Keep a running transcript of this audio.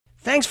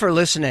Thanks for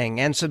listening,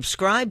 and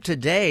subscribe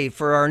today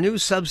for our new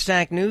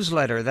Substack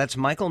newsletter. That's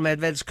Michael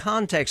Medved's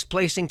Context,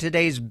 placing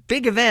today's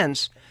big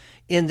events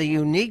in the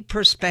unique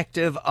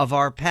perspective of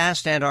our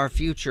past and our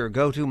future.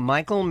 Go to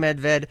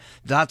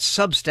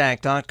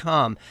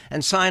michaelmedved.substack.com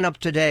and sign up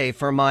today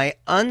for my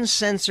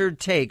uncensored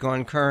take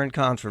on current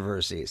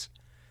controversies.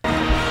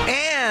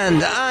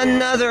 And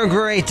another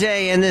great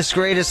day in this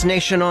greatest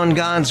nation on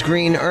God's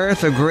green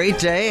earth. A great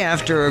day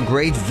after a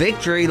great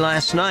victory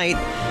last night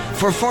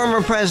for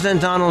former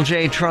President Donald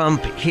J.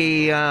 Trump.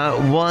 He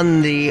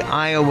won the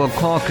Iowa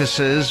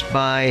caucuses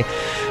by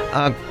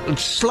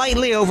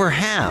slightly over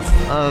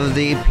half of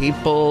the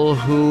people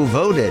who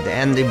voted.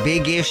 And the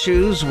big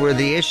issues were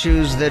the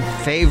issues that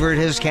favored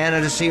his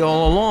candidacy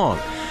all along.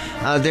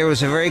 There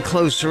was a very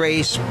close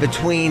race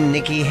between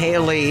Nikki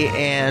Haley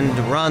and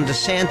Ron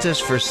DeSantis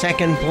for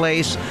second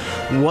place.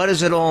 What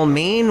does it all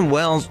mean?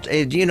 Well,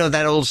 you know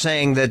that old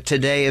saying that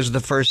today is the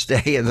first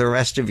day of the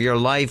rest of your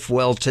life.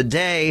 Well,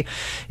 today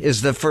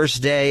is the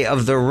first day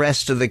of the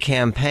rest of the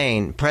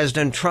campaign.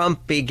 President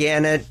Trump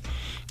began it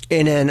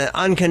in an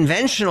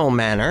unconventional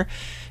manner.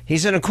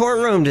 He's in a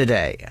courtroom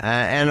today,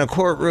 and a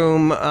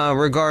courtroom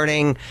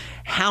regarding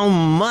how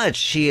much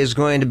he is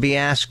going to be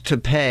asked to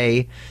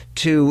pay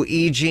to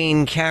E.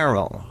 Jean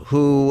Carroll,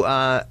 who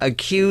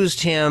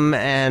accused him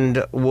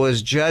and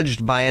was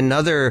judged by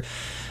another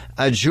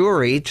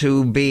jury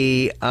to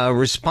be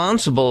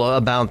responsible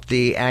about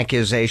the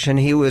accusation.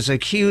 He was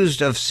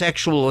accused of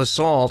sexual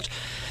assault.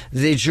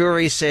 The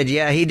jury said,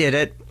 yeah, he did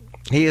it.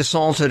 He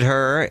assaulted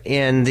her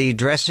in the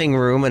dressing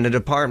room in a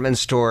department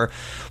store.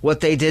 What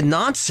they did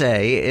not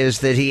say is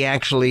that he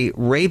actually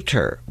raped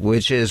her,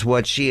 which is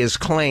what she has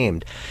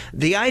claimed.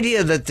 The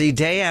idea that the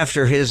day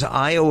after his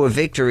Iowa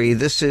victory,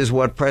 this is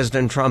what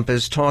President Trump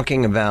is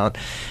talking about,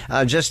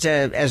 just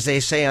as they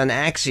say on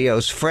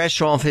Axios,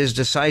 fresh off his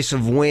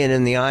decisive win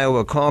in the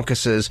Iowa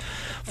caucuses,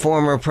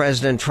 former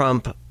President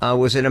Trump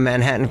was in a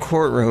Manhattan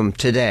courtroom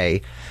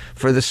today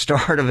for the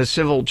start of a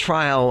civil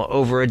trial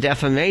over a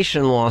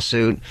defamation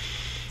lawsuit,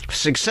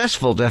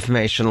 successful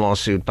defamation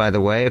lawsuit, by the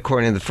way,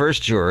 according to the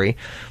first jury,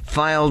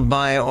 filed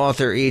by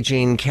author E.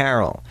 Jean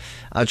Carroll.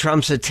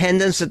 Trump's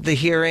attendance at the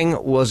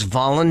hearing was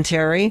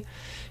voluntary.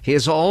 He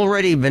has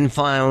already been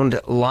found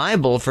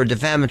liable for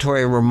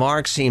defamatory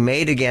remarks he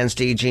made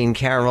against E. Jean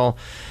Carroll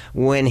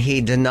when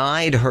he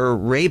denied her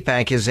rape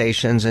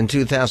accusations in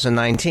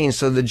 2019.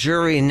 So the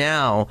jury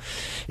now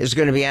is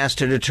going to be asked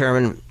to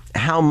determine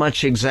how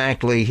much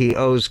exactly he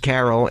owes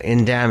Carroll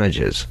in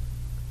damages.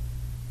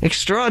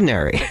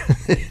 Extraordinary.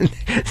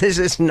 This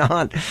is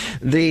not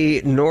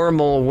the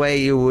normal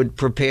way you would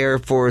prepare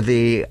for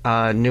the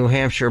New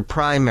Hampshire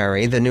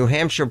primary. The New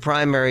Hampshire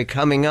primary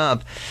coming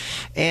up,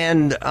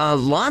 and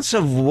lots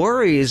of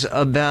worries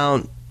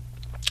about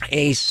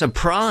a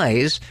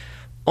surprise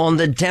on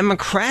the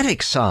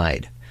Democratic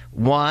side.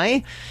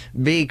 Why?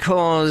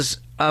 Because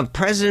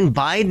President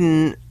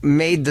Biden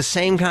made the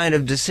same kind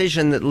of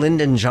decision that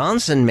Lyndon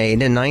Johnson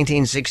made in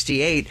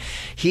 1968.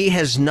 He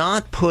has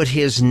not put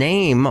his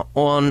name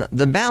on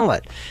the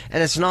ballot.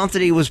 And it's not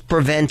that he was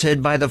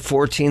prevented by the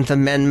 14th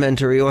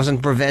Amendment or he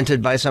wasn't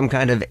prevented by some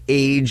kind of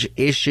age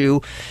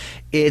issue.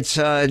 It's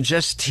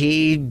just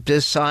he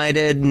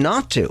decided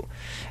not to.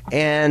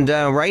 And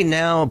right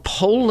now,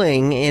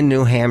 polling in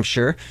New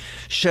Hampshire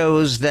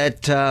shows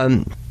that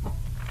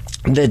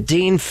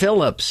Dean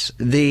Phillips,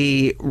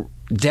 the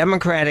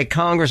Democratic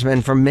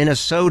congressman from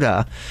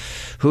Minnesota,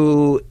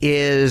 who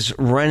is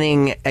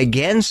running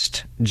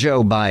against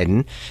Joe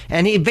Biden,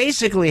 and he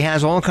basically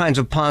has all kinds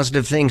of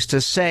positive things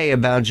to say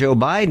about Joe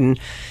Biden.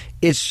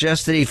 It's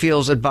just that he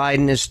feels that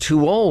Biden is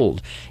too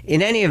old.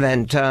 In any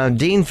event,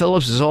 Dean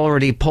Phillips is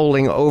already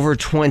polling over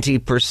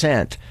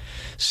 20%.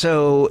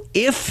 So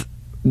if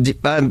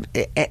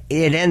it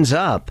ends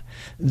up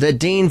that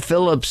Dean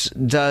Phillips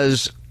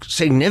does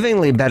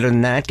significantly better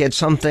than that, gets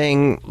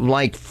something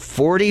like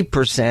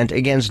 40%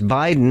 against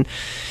Biden,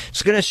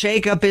 it's going to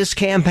shake up his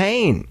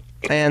campaign.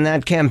 And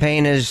that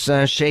campaign is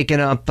shaken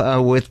up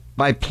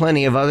by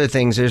plenty of other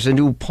things. There's a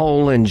new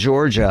poll in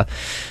Georgia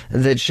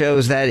that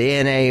shows that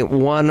in a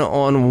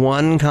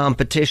one-on-one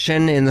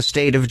competition in the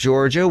state of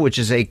Georgia, which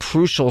is a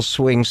crucial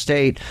swing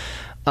state,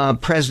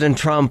 President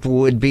Trump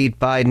would beat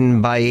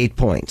Biden by 8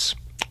 points.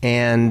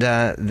 And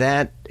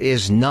that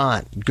is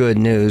not good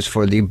news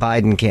for the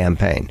Biden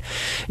campaign.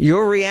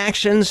 Your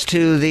reactions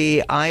to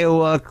the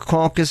Iowa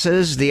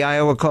caucuses? The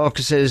Iowa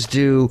caucuses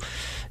do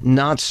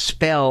not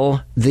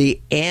spell the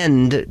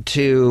end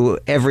to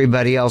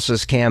everybody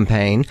else's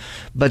campaign,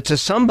 but to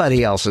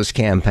somebody else's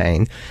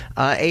campaign.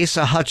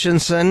 Asa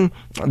Hutchinson,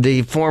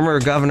 the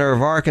former governor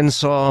of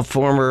Arkansas,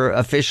 former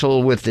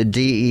official with the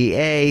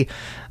DEA,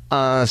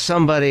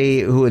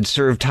 somebody who had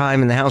served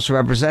time in the House of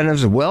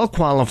Representatives, well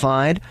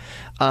qualified,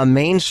 a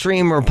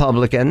mainstream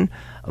Republican,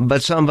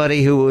 but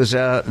somebody who was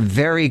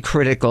very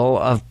critical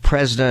of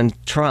President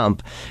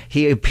Trump.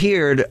 He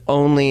appeared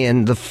only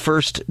in the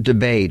first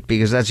debate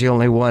because that's the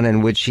only one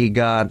in which he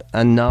got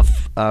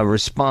enough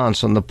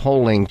response on the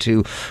polling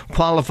to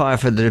qualify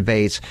for the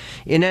debates.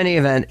 In any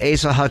event,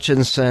 Asa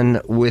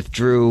Hutchinson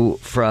withdrew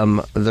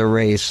from the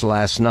race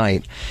last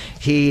night.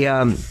 He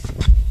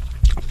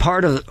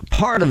part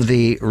of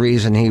the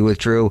reason he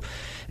withdrew,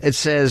 it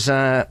says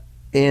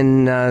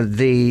in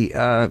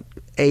the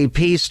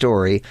AP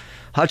story,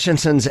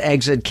 Hutchinson's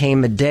exit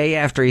came a day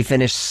after he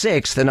finished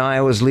sixth in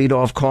Iowa's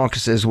leadoff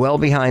caucuses, well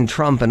behind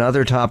Trump and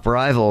other top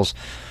rivals,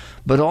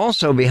 but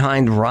also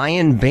behind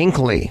Ryan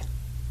Binkley,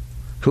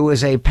 who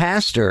is a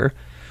pastor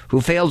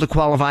who failed to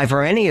qualify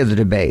for any of the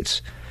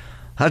debates.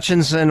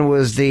 Hutchinson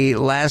was the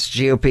last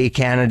GOP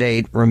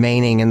candidate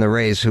remaining in the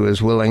race who was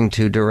willing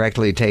to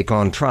directly take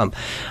on Trump.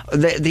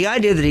 The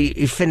idea that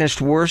he finished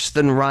worse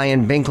than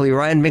Ryan Binkley.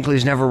 Ryan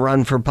Binkley's never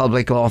run for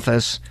public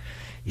office.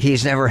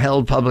 He's never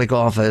held public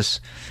office.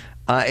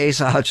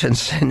 Asa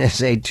Hutchinson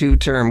is a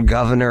two-term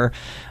governor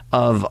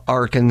of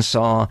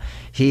Arkansas.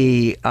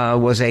 He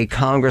was a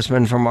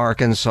congressman from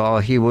Arkansas.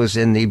 He was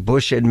in the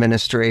Bush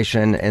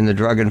administration, in the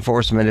Drug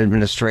Enforcement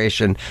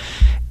Administration.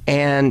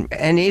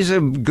 And he's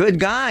a good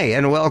guy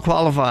and well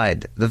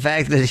qualified. The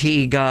fact that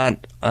he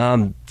got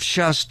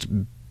just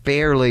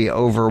barely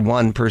over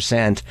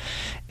 1%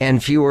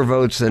 and fewer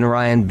votes than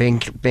Ryan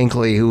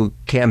Binkley, who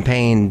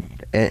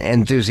campaigned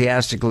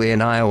enthusiastically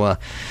in Iowa,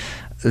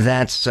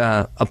 that's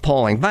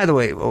appalling. By the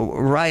way,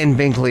 Ryan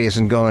Binkley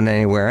isn't going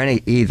anywhere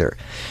either.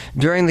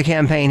 During the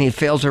campaign, he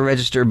failed to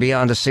register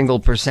beyond a single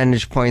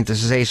percentage point.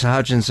 This is Asa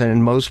Hutchinson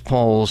in most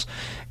polls,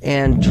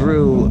 and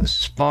drew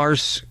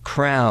sparse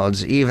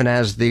crowds, even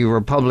as the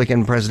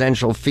Republican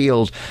presidential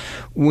field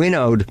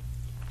winnowed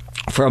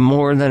from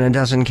more than a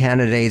dozen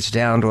candidates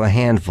down to a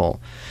handful.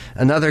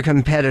 Another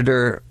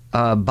competitor,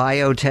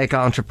 biotech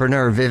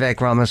entrepreneur Vivek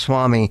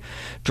Ramaswamy,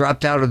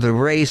 dropped out of the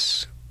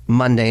race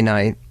Monday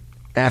night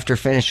after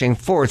finishing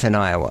fourth in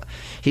Iowa.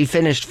 He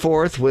finished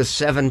fourth with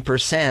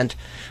 7%.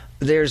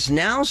 There's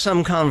now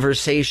some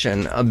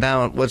conversation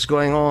about what's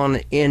going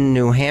on in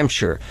New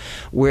Hampshire,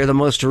 where the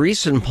most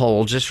recent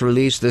poll, just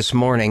released this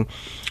morning,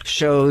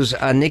 shows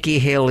Nikki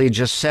Haley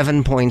just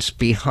 7 points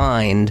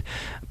behind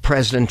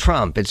President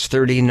Trump. It's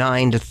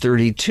 39 to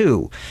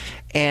 32.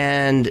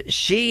 And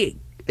she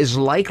is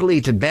likely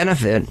to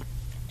benefit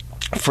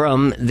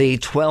from the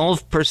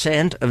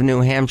 12% of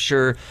New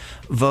Hampshire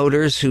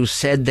voters who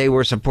said they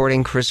were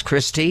supporting Chris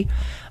Christie.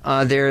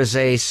 There's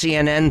a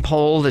CNN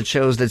poll that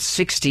shows that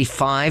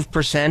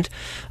 65%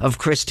 of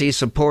Christie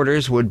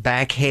supporters would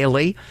back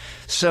Haley.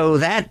 So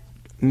that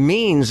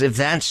means if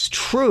that's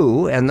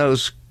true and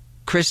those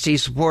Christie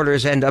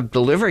supporters end up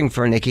delivering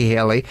for Nikki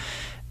Haley,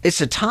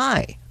 it's a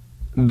tie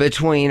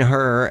between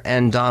her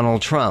and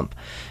Donald Trump.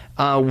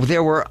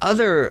 There were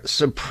other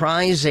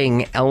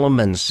surprising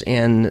elements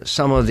in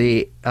some of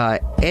the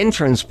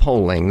entrance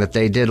polling that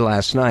they did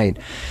last night.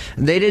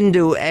 They didn't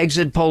do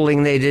exit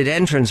polling, they did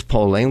entrance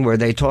polling, where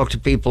they talked to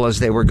people as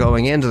they were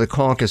going into the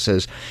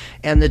caucuses.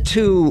 And the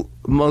two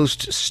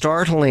most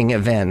startling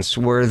events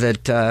were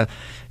that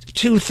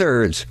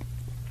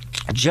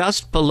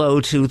just below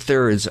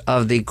two-thirds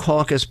of the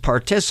caucus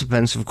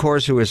participants, of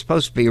course, who were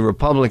supposed to be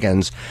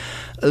Republicans,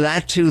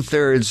 that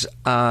two-thirds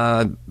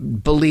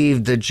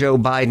believed that Joe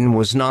Biden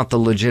was not the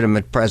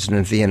legitimate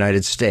president of the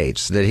United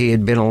States, that he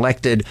had been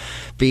elected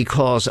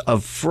because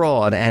of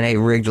fraud and a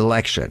rigged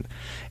election.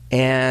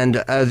 And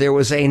there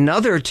was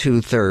another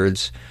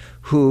two-thirds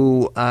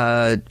who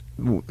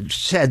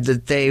said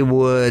that they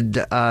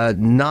would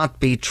not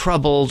be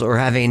troubled or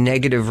have a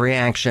negative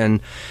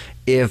reaction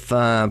if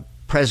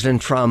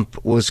President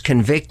Trump was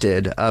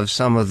convicted of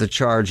some of the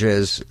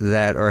charges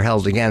that are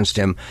held against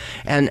him.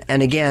 And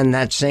again,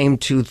 that same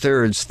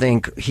two-thirds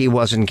think he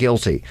wasn't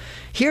guilty.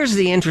 Here's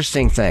the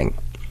interesting thing,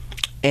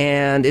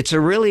 and it's a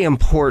really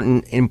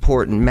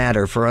important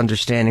matter for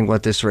understanding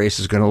what this race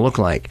is going to look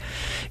like,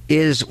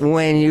 is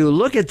when you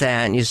look at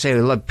that and you say,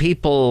 look,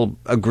 people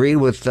agree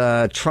with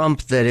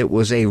Trump that it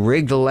was a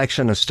rigged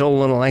election, a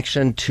stolen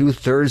election.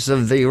 Two-thirds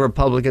of the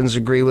Republicans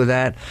agree with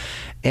that.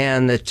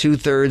 And the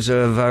two-thirds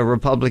of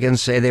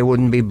Republicans say they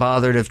wouldn't be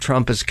bothered if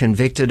Trump is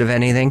convicted of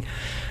anything.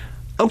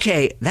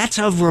 Okay, that's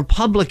of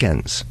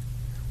Republicans.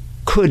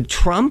 Could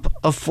Trump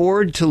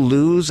afford to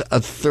lose a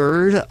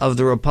third of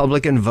the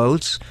Republican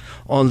votes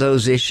on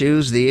those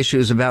issues, the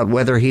issues about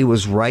whether he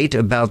was right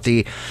about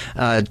the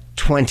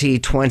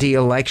 2020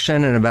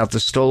 election and about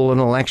the stolen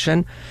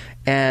election?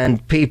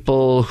 And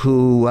people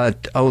who,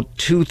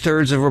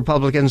 two-thirds of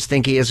Republicans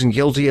think he isn't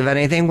guilty of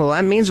anything. Well,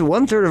 that means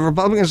one-third of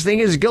Republicans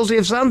think he's guilty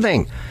of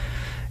something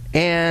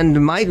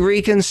and might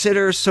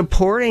reconsider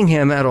supporting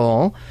him at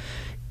all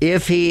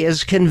if he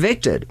is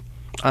convicted.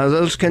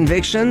 Those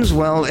convictions,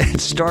 well, it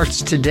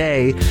starts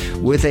today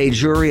with a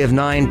jury of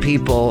 9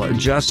 people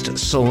just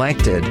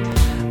selected.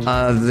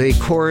 The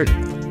court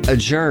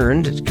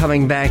adjourned,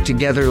 coming back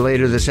together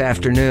later this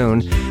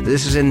afternoon.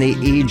 This is in the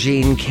E.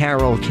 Jean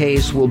Carroll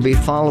case. We'll be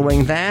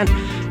following that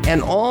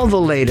and all the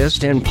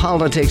latest in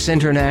politics,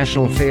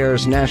 international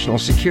affairs, national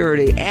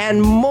security,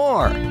 and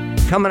more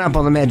coming up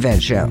on The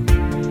Medved Show.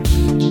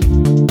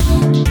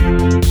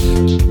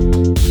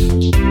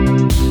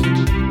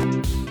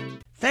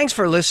 Thanks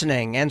for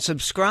listening, and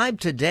subscribe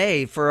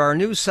today for our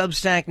new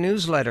Substack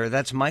newsletter.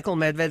 That's Michael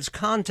Medved's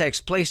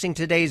Context, placing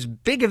today's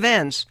big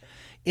events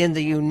in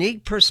the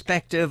unique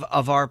perspective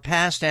of our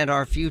past and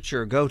our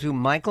future. Go to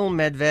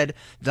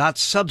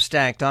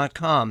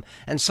michaelmedved.substack.com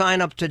and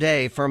sign up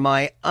today for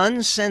my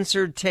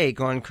uncensored take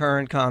on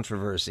current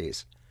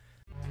controversies.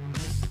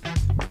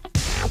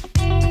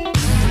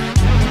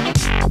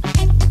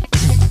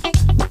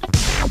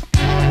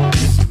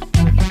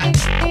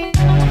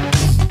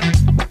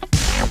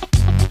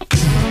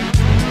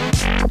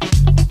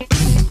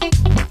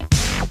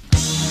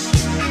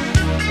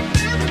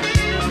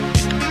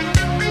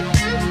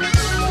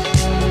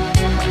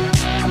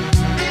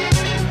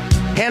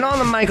 And on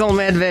the Michael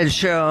Medved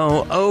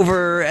Show,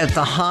 over at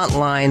the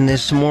hotline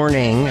this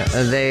morning,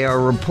 they are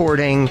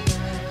reporting,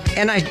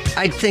 and I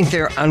think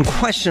they're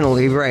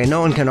unquestionably right. No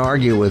one can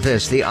argue with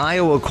this. The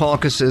Iowa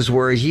caucuses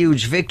were a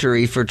huge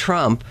victory for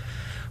Trump,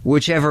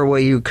 whichever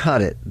way you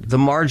cut it. The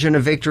margin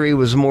of victory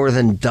was more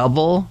than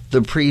double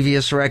the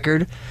previous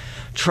record.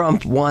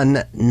 Trump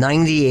won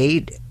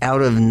 98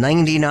 out of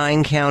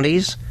 99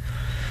 counties.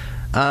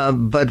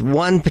 But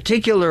one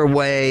particular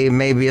way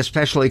may be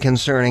especially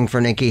concerning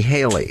for Nikki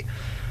Haley.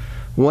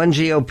 One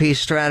GOP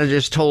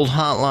strategist told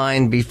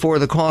Hotline before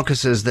the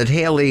caucuses that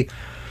Haley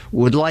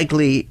would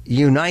likely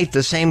unite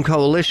the same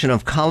coalition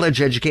of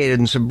college-educated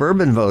and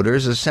suburban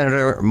voters as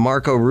Senator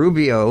Marco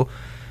Rubio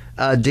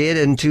did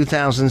in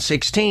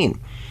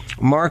 2016.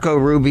 Marco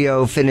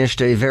Rubio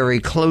finished a very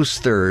close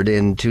third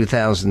in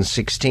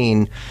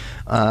 2016,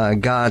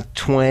 got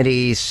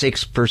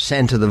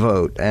 26% of the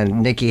vote,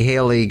 and Nikki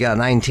Haley got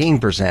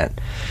 19%.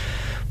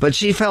 But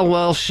she fell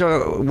well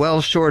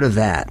short of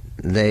that,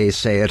 they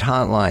say at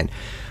Hotline.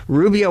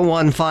 Rubio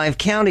won 5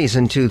 counties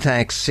in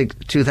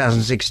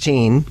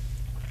 2016.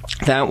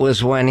 That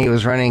was when he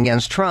was running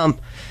against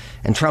Trump,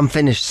 and Trump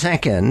finished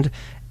second.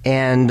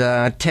 And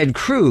Ted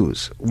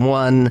Cruz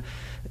won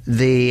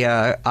the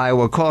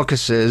Iowa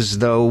caucuses,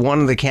 though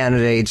one of the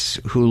candidates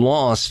who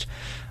lost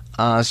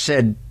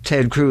said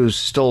Ted Cruz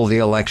stole the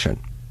election.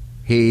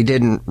 He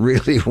didn't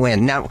really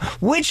win. Now,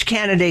 which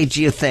candidate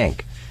do you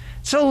think?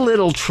 It's a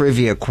little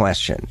trivia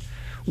question.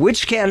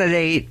 Which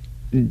candidate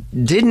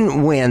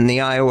didn't win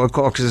the Iowa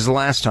caucuses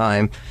last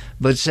time,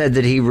 but said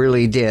that he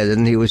really did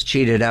and he was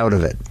cheated out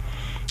of it?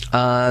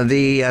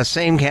 The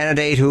same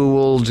candidate who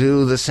will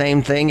do the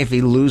same thing if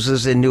he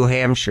loses in New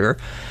Hampshire,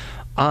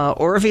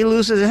 or if he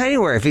loses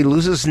anywhere, if he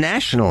loses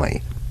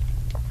nationally,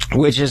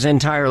 which is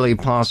entirely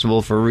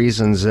possible for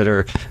reasons that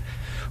are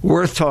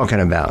worth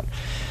talking about.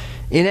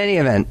 In any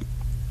event,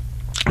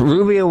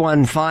 Rubio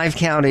won 5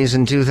 counties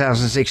in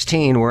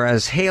 2016,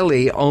 whereas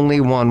Haley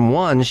only won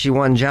 1. She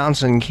won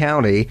Johnson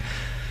County,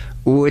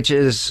 which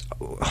is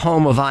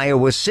home of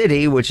Iowa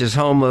City, which is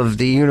home of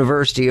the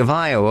University of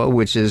Iowa,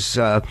 which is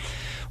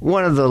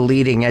one of the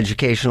leading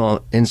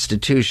educational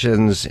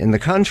institutions in the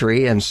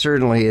country, and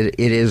certainly it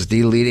is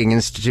the leading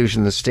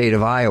institution in the state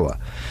of Iowa.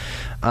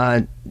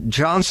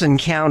 Johnson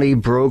County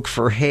broke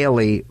for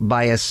Haley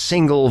by a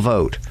single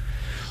vote.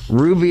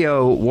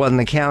 Rubio won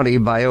the county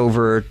by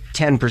over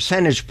 10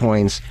 percentage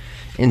points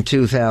in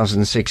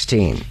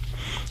 2016.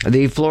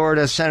 The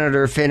Florida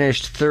senator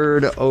finished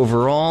third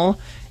overall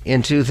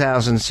in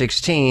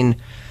 2016,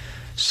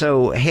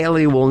 so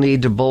Haley will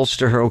need to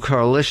bolster her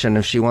coalition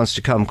if she wants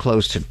to come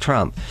close to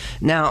Trump.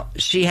 Now,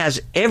 she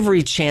has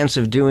every chance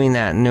of doing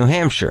that in New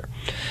Hampshire,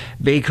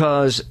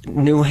 because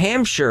New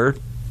Hampshire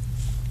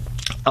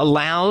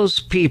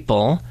allows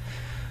people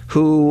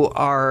who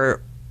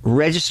are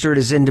registered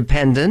as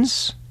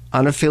independents,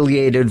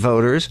 unaffiliated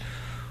voters,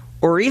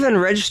 or even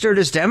registered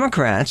as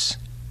Democrats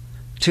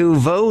to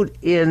vote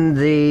in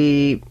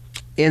the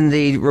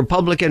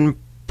Republican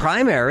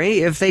primary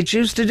if they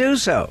choose to do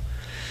so.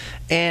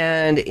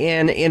 And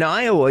in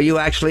Iowa, you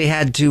actually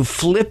had to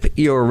flip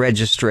your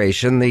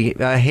registration.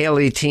 The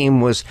Haley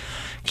team was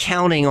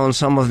counting on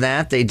some of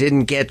that. They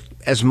didn't get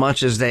as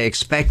much as they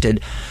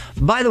expected.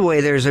 By the way,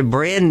 there's a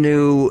brand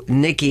new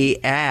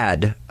Nikki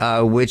ad,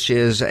 which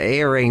is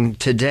airing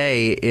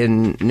today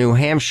in New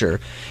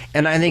Hampshire.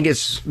 And I think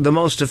it's the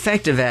most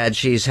effective ad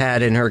she's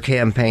had in her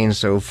campaign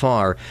so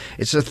far.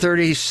 It's a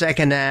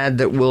 30-second ad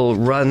that will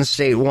run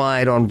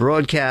statewide on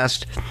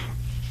broadcast,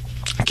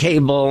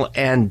 cable,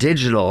 and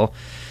digital.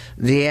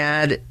 The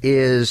ad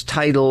is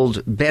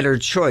titled Better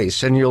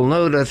Choice, and you'll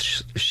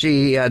notice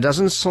she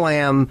doesn't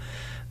slam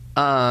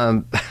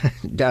Ron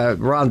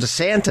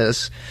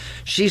DeSantis.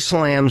 She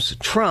slams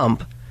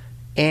Trump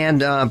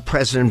and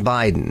President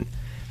Biden.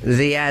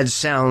 The ad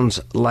sounds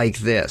like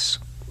this.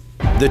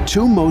 The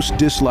two most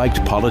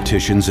disliked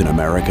politicians in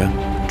America,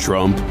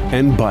 Trump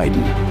and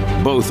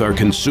Biden, both are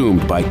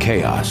consumed by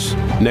chaos,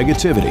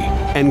 negativity,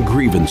 and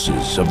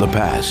grievances of the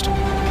past.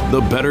 The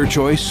better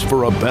choice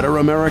for a better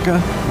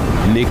America?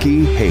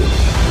 Nikki Haley.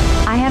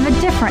 I have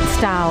a different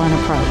style and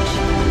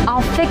approach.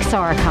 I'll fix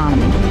our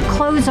economy,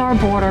 close our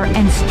border,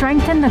 and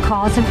strengthen the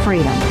cause of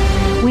freedom.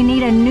 We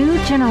need a new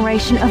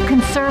generation of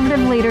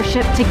conservative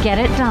leadership to get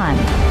it done.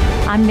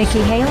 I'm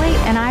Nikki Haley,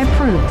 and I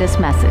approve this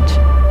message.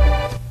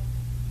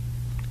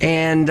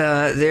 And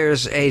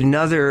there's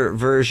another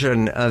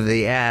version of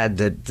the ad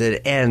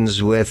that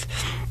ends with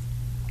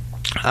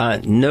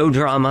no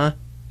drama,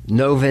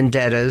 no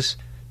vendettas,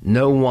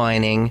 no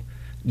whining,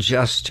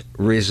 just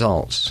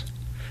results.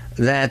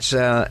 That's,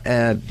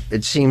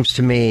 it seems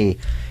to me,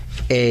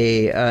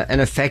 an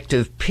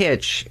effective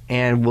pitch,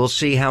 and we'll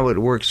see how it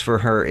works for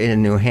her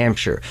in New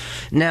Hampshire.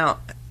 Now,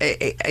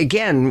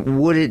 again,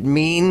 would it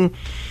mean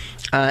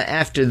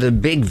after the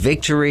big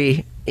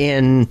victory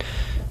in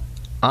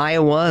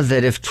Iowa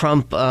that if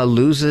Trump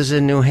loses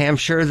in New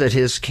Hampshire that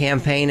his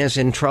campaign is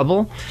in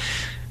trouble?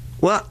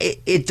 Well,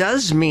 it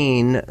does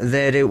mean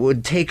that it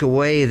would take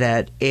away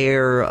that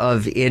air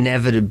of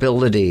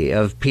inevitability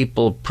of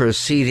people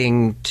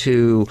proceeding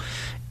to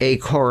a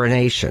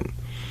coronation.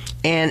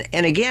 And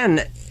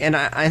again,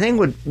 I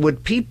think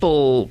what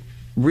people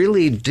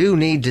really do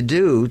need to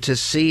do to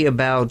see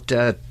about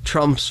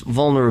Trump's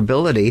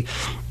vulnerability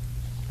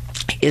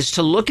is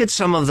to look at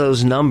some of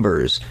those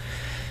numbers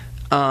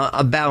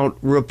about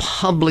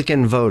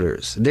Republican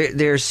voters.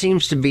 There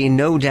seems to be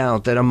no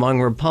doubt that among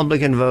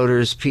Republican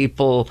voters,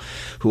 people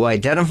who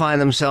identify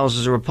themselves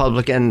as a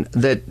Republican,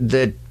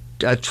 that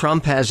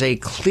Trump has a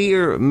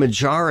clear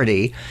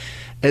majority,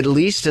 at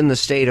least in the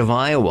state of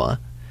Iowa,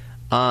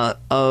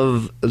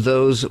 of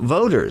those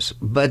voters.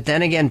 But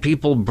then again,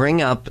 people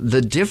bring up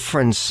the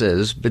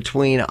differences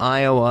between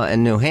Iowa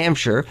and New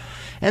Hampshire,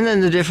 and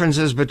then the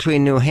differences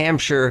between New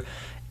Hampshire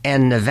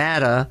and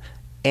Nevada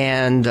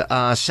and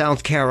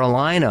South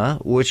Carolina,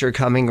 which are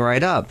coming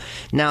right up.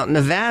 Now,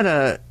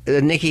 Nevada,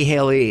 Nikki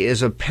Haley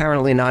is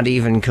apparently not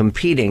even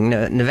competing.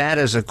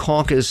 Nevada is a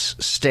caucus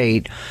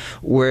state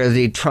where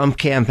the Trump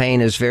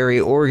campaign is very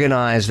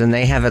organized and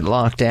they have it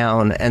locked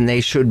down, and they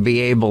should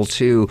be able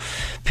to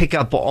pick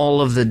up all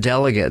of the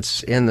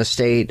delegates in the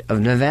state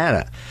of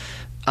Nevada.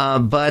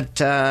 But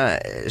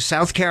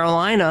South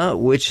Carolina,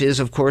 which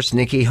is, of course,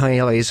 Nikki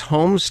Haley's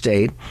home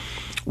state,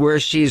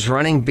 where she's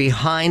running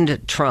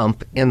behind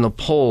Trump in the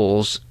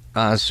polls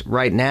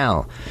right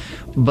now.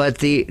 But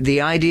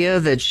the idea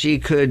that she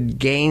could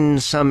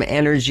gain some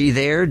energy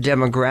there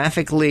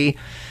demographically,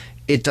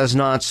 it does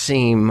not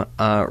seem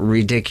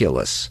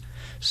ridiculous.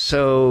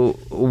 So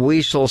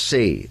we shall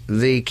see.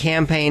 The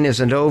campaign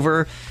isn't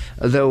over,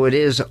 though it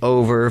is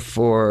over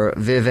for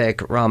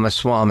Vivek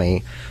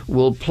Ramaswamy.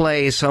 We'll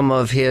play some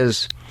of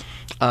his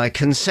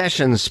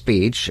concession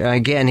speech.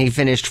 Again, he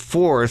finished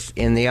fourth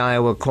in the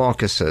Iowa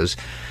caucuses.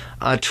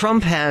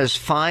 Trump has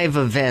 5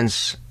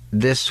 events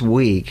this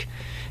week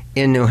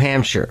in New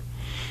Hampshire,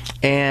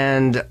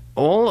 and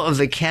all of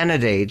the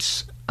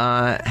candidates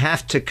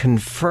have to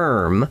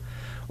confirm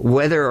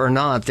whether or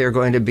not they're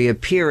going to be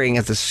appearing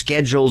at the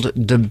scheduled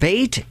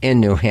debate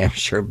in New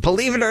Hampshire.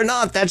 Believe it or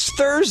not, that's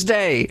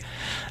Thursday.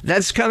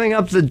 That's coming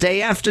up the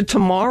day after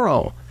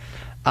tomorrow.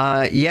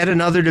 Yet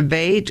another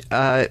debate.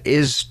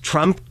 Is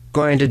Trump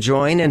going to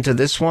join into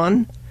this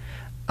one?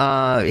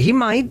 He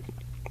might.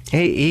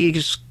 He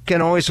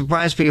can always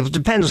surprise people. It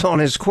depends on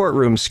his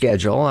courtroom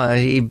schedule.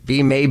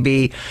 He may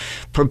be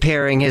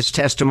preparing his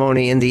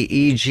testimony in the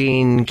E.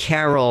 Jean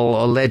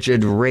Carroll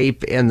alleged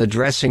rape in the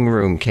dressing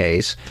room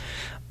case,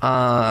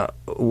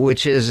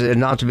 which is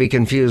not to be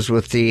confused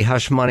with the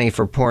hush money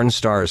for porn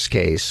stars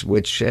case,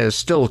 which is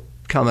still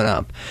coming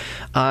up.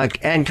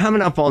 And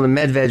coming up on the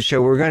Medved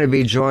Show, we're going to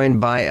be joined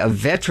by a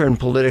veteran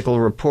political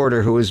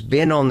reporter who has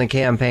been on the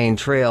campaign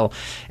trail,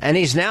 and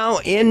he's now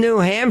in New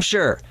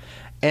Hampshire.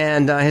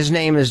 And his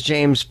name is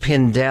James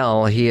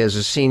Pindell. He is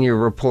a senior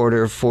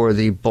reporter for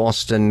the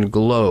Boston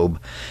Globe.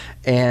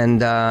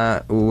 And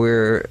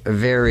we're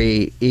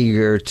very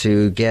eager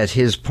to get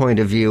his point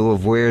of view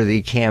of where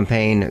the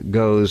campaign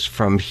goes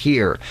from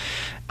here.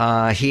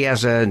 He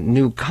has a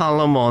new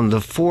column on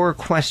the 4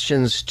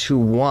 questions to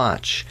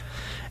watch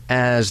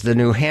as the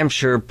New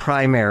Hampshire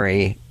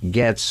primary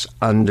gets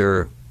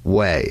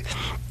underway.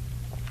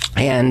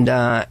 And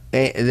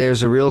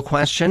there's a real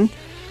question.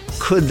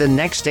 Could the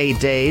next 8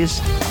 days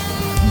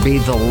be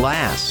the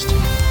last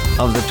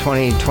of the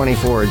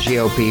 2024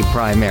 GOP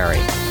primary?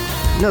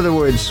 In other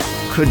words,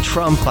 could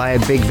Trump, by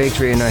a big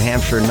victory in New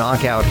Hampshire,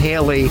 knock out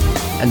Haley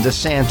and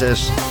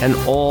DeSantis and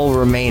all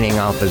remaining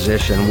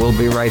opposition? We'll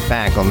be right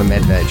back on the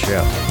Medved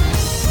Show.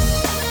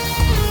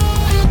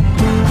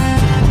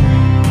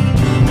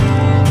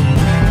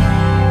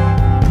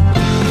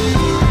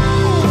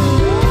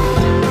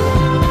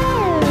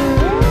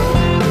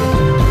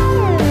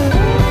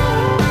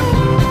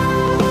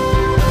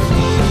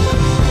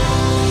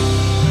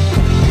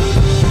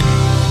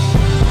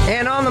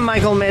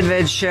 Michael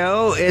Medved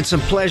Show. It's a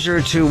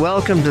pleasure to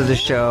welcome to the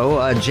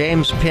show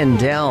James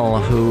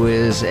Pindell, who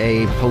is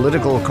a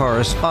political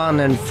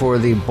correspondent for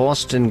the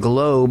Boston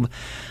Globe.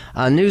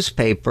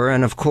 newspaper.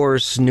 And of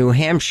course, New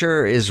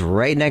Hampshire is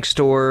right next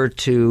door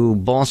to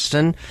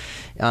Boston.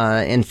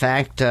 In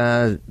fact,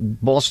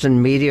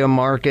 Boston media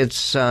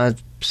markets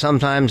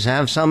sometimes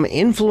have some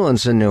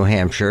influence in New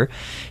Hampshire.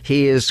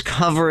 He is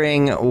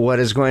covering what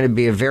is going to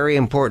be a very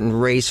important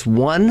race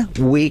 1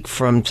 week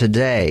from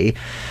today.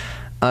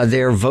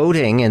 They're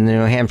voting in the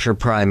New Hampshire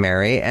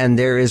primary, and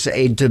there is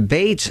a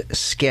debate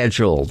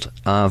scheduled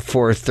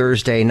for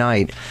Thursday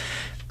night.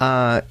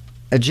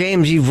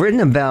 James, you've written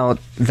about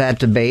that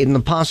debate and the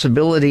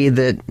possibility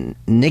that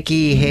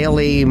Nikki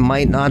Haley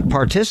might not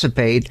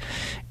participate,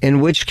 in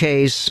which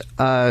case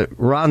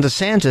Ron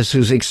DeSantis,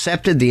 who's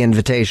accepted the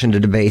invitation to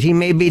debate, he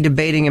may be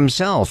debating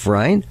himself,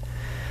 right?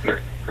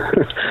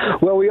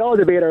 Well, we all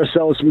debate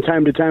ourselves from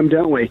time to time,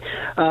 don't we?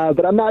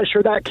 But I'm not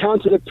sure that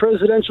counts as a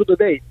presidential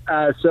debate.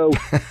 So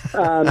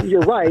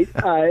you're right.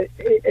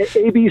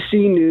 ABC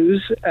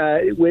News,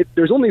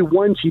 there's only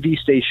one TV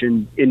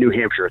station in New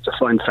Hampshire. It's a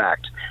fun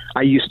fact.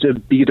 I used to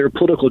be their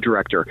political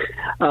director.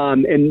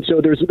 And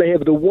so they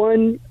have the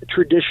one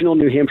traditional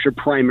New Hampshire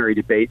primary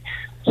debate.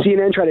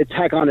 CNN tried to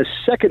tack on a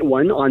second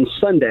one on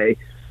Sunday,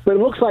 but it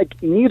looks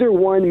like neither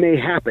one may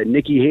happen.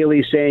 Nikki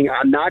Haley saying,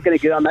 I'm not going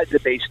to get on that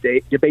debate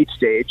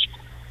stage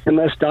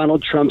unless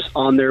Donald Trump's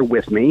on there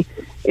with me.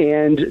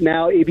 And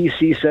now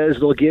ABC says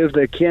they'll give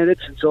the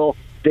candidates,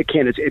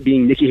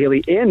 being Nikki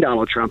Haley and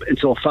Donald Trump,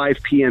 until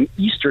 5 p.m.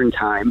 Eastern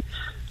time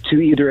to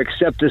either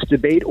accept this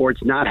debate or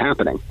it's not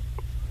happening.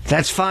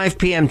 That's 5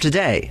 p.m.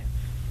 today.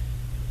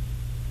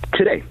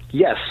 Today,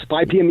 yes,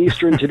 5 p.m.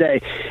 Eastern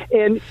today.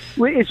 And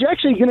it's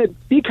actually going to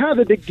be kind of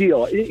a big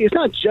deal. It's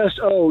not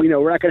just,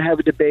 we're not going to have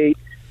a debate.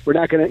 We're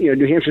not going to,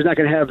 New Hampshire's not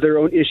going to have their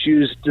own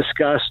issues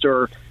discussed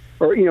or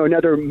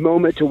another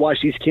moment to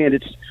watch these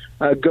candidates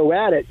go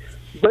at it.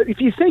 But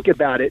if you think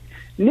about it,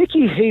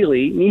 Nikki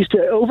Haley needs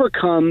to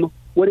overcome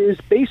what is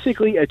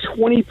basically a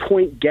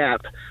 20-point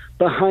gap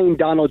behind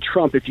Donald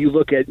Trump. If you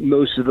look at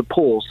most of the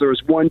polls, there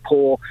was one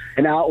poll,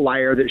 an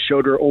outlier, that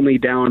showed her only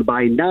down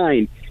by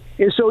 9.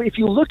 And so if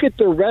you look at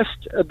the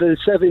rest of the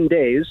 7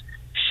 days,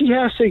 she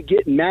has to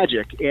get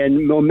magic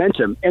and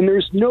momentum. And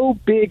there's no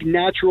big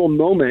natural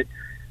moment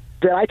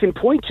that I can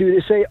point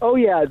to say, oh,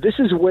 yeah, this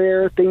is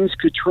where things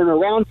could turn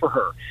around for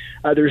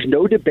her. There's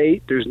no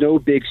debate. There's no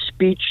big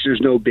speech.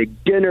 There's no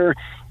big dinner.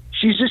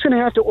 She's just going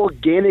to have to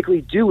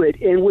organically do it.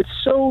 And what's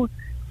so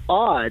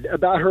odd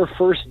about her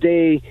first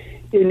day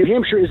in New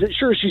Hampshire is that,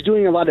 sure, she's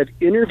doing a lot of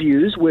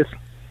interviews with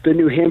the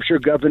New Hampshire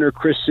governor,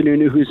 Chris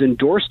Sununu, who's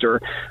endorsed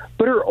her,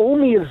 but her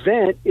only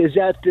event is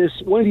at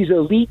one of these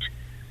elite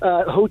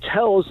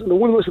hotels, one of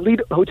the most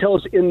elite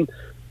hotels in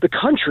the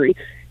country,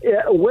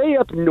 way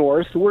up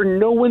north where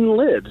no one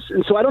lives.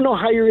 And so I don't know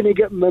how you're going to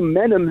get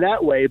momentum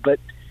that way, but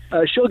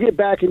she'll get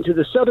back into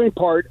the southern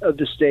part of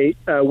the state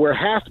where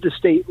half the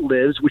state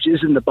lives, which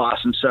is in the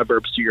Boston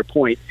suburbs, to your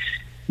point.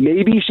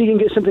 Maybe she can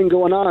get something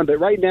going on, but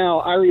right now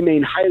I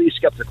remain highly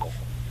skeptical.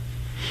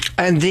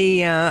 And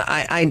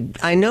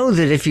I know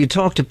that if you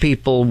talk to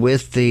people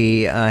with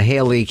the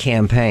Haley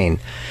campaign,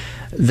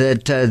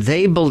 that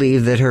they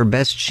believe that her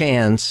best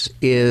chance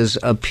is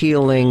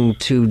appealing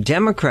to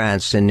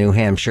Democrats in New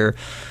Hampshire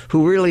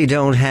who really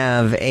don't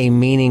have a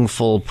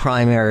meaningful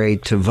primary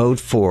to vote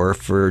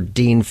for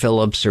Dean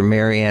Phillips or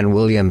Marianne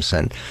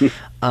Williamson.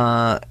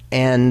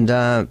 And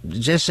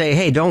just say,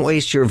 hey, don't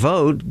waste your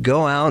vote.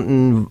 Go out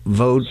and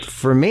vote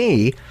for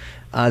me.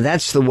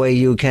 That's the way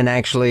you can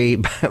actually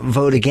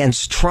vote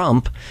against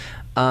Trump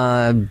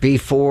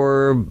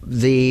before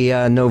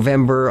the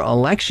November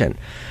election.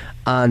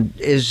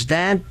 Does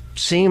that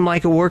seem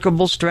like a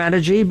workable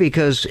strategy?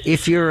 Because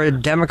if you're a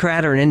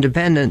Democrat or an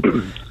independent,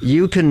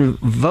 you can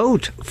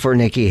vote for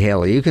Nikki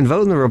Haley. You can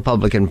vote in the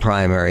Republican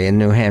primary in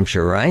New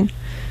Hampshire, right?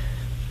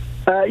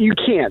 You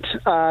can't.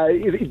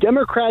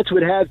 Democrats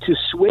would have to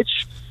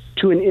switch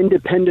to an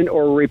independent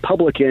or a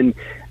Republican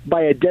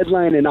by a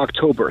deadline in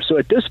October. So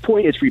at this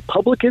point, it's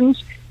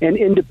Republicans and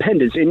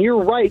independents. And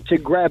you're right to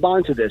grab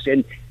onto this.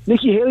 And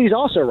Nikki Haley's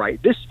also right.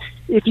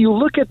 If you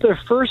look at the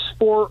first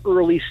 4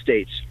 early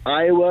states,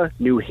 Iowa,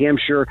 New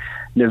Hampshire,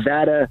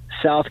 Nevada,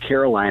 South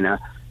Carolina,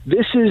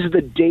 this is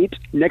the date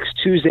next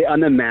Tuesday on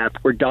the map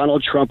where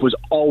Donald Trump was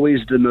always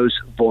the most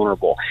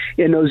vulnerable.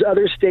 In those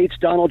other states,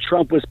 Donald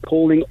Trump was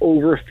polling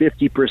over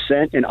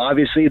 50%, and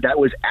obviously that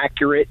was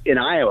accurate in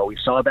Iowa. We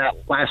saw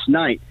that last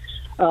night.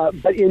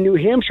 But in New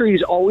Hampshire,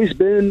 he's always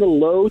been in the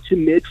low to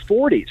mid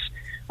 40s.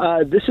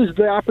 This is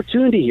the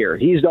opportunity here.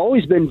 He's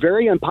always been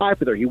very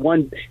unpopular. He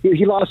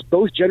lost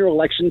both general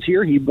elections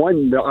here. He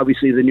won,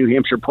 obviously, the New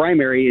Hampshire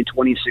primary in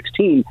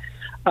 2016.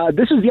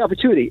 This is the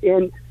opportunity.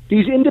 And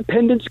these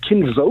independents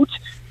can vote.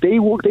 They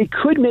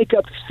could make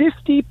up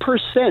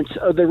 50%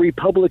 of the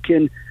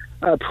Republican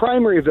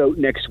primary vote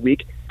next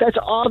week. That's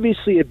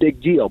obviously a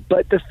big deal.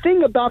 But the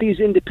thing about these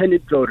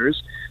independent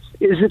voters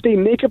is that they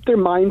make up their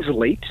minds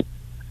late.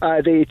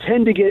 They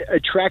tend to get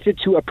attracted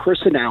to a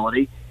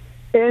personality,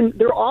 and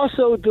they're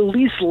also the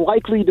least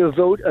likely to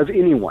vote of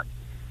anyone.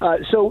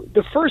 So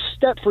the first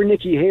step for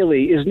Nikki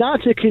Haley is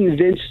not to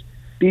convince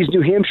these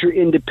New Hampshire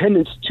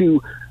independents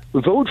to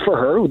vote for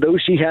her, though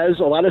she has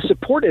a lot of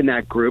support in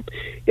that group,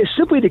 is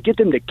simply to get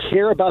them to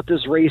care about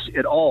this race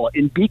at all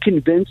and be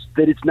convinced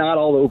that it's not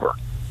all over.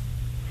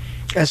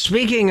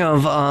 Speaking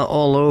of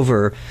all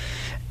over,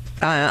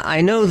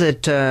 I know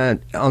that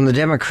on the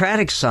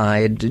Democratic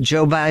side,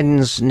 Joe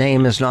Biden's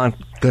name is not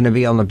going to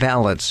be on the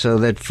ballot, so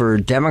that for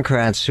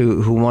Democrats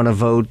who want to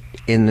vote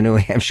in the New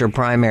Hampshire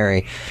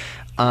primary,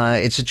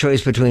 it's a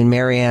choice between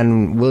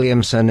Marianne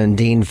Williamson and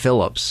Dean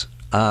Phillips.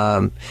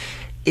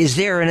 Is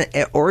there an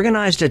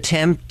organized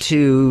attempt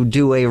to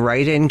do a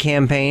write-in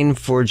campaign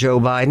for Joe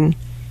Biden?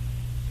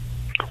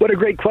 What a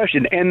great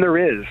question. And there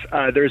is.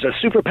 There's a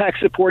super PAC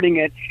supporting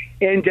it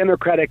and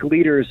Democratic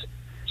leaders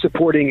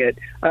supporting it.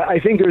 I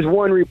think there's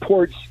one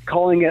report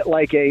calling it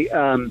like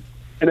an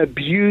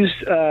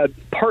abused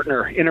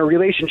partner in a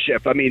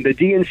relationship. I mean, the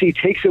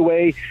DNC takes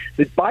away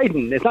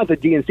Biden. It's not the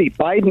DNC.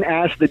 Biden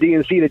asked the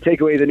DNC to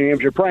take away the New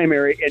Hampshire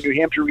primary, and New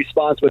Hampshire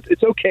responds with,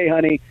 "It's okay,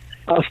 honey.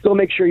 I'll still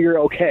make sure you're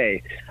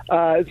okay."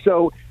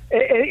 So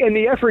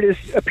the effort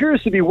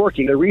appears to be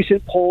working. The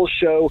recent polls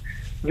show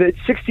that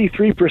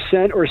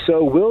 63% or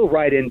so will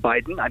write in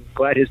Biden. I'm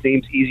glad his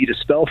name's easy to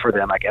spell for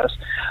them, I guess.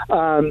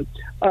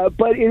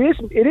 But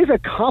it is a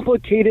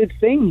complicated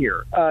thing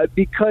here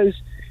because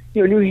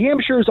New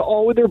Hampshire's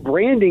all with their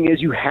branding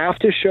is you have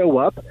to show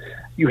up,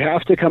 you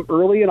have to come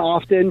early and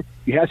often,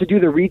 you have to do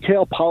the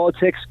retail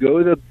politics, go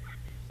to the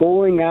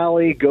bowling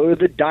alley, go to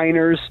the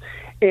diners.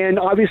 And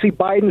obviously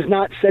Biden's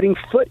not setting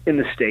foot in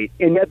the state,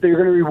 and yet they're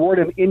going to reward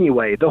him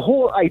anyway. The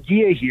whole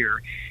idea here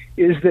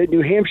is that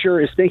New Hampshire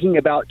is thinking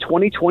about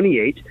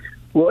 2028,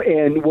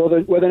 and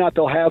whether or not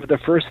they'll have the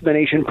first in the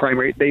nation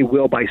primary. They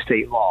will by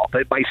state law,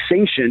 but by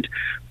sanctioned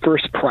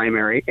first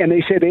primary. And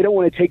they say they don't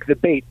want to take the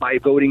bait by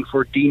voting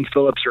for Dean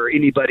Phillips or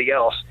anybody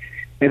else,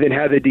 and then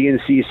have the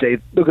DNC say,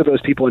 look at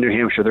those people in New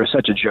Hampshire, they're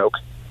such a joke.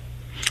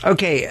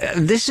 Okay,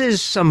 this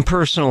is some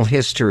personal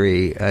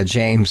history,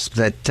 James,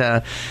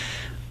 that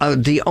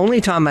the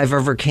only time I've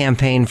ever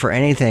campaigned for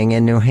anything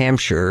in New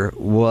Hampshire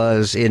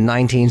was in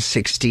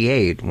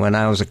 1968 when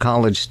I was a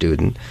college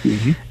student,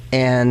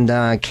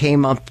 and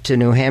came up to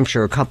New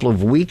Hampshire a couple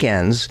of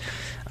weekends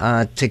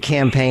to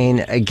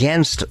campaign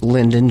against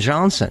Lyndon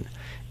Johnson.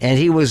 And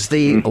he was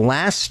the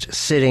last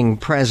sitting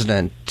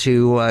president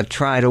to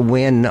try to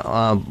win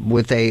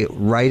with a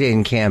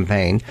write-in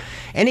campaign,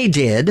 and he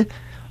did.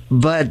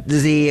 But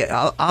the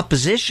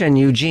opposition,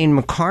 Eugene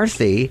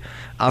McCarthy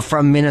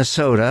from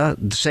Minnesota,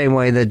 the same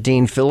way that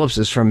Dean Phillips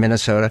is from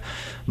Minnesota,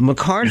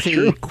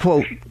 McCarthy,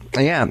 quote,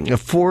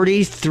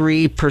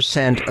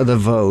 43% of the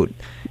vote,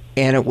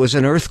 and it was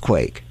an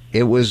earthquake.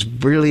 It was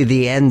really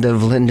the end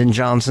of Lyndon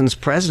Johnson's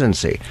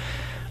presidency.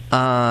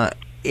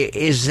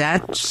 Is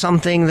that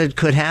something that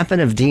could happen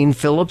if Dean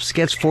Phillips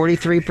gets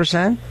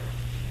 43%?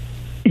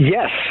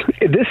 Yes,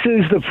 this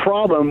is the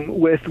problem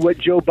with what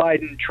Joe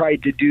Biden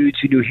tried to do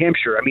to New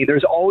Hampshire. I mean,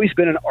 there's always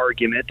been an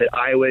argument that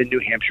Iowa and New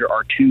Hampshire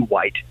are too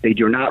white. They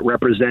do not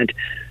represent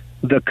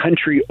the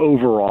country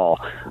overall.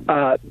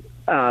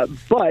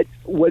 But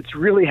what's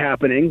really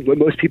happening, what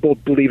most people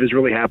believe is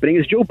really happening,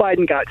 is Joe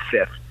Biden got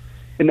fifth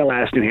in the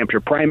last New Hampshire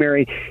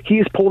primary. He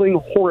is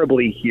polling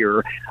horribly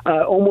here.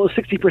 Almost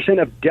 60%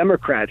 of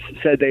Democrats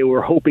said they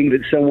were hoping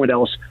that someone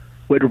else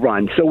would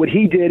run. So what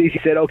he did is he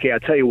said, okay,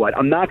 I'll tell you what,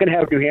 I'm not going to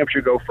have New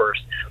Hampshire go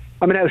first.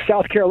 I'm going to have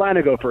South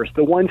Carolina go first,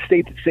 the one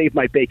state that saved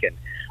my bacon.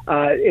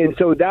 And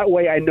so that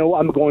way I know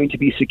I'm going to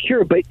be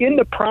secure. But in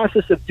the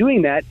process of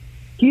doing that,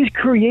 he's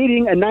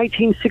creating a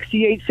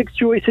 1968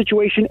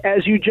 situation,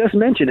 as you just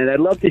mentioned. And I'd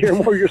love to hear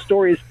more of your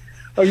stories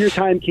of your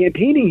time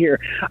campaigning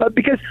here.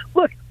 Because,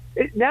 look,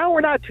 now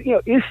we're not,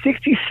 is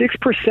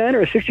 66%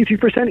 or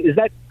 63%, is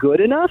that good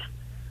enough?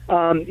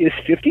 Is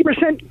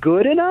 50%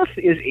 good enough?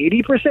 Is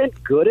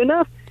 80% good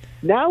enough?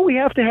 Now we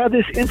have to have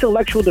this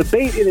intellectual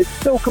debate, and it's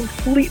so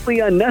completely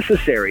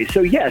unnecessary.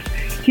 So, yes,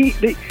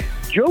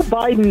 Joe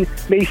Biden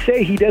may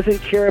say he doesn't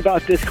care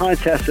about this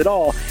contest at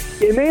all.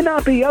 It may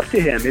not be up to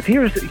him. If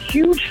there's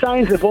huge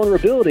signs of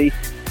vulnerability,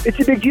 it's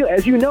a big deal.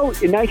 As you know,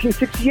 in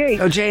 1968,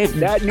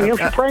 that New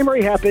Hampshire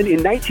primary happened,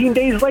 and 19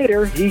 days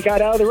later, he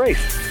got out of the race.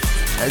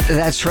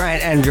 That's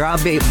right, and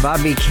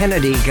Bobby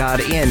Kennedy got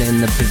in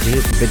the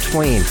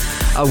between.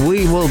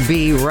 We will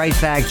be right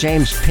back.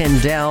 James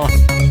Pindell.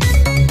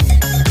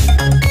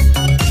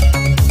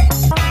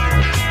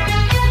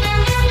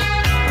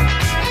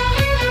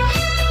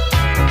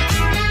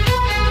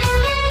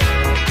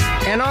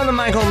 And on the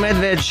Michael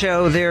Medved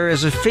Show, there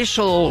is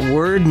official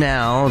word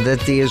now that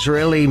the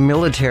Israeli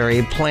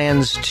military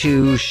plans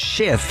to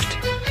shift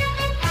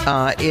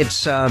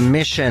its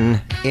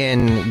mission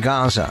in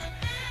Gaza.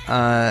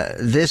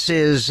 This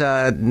is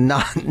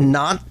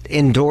not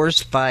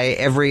endorsed by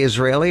every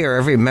Israeli or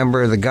every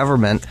member of the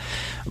government,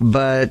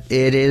 but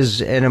it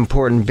is an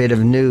important bit of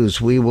news.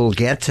 We will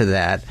get to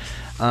that.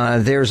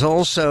 There's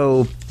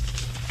also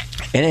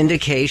an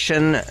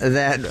indication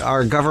that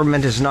our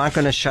government is not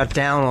going to shut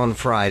down on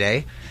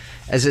Friday,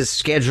 as it's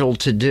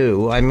scheduled to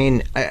do. I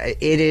mean,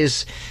 it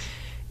is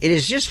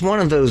just one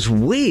of those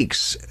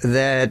weeks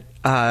that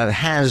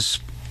has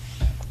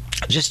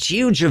just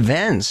huge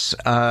events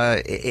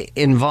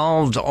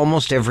involved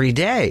almost every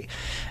day.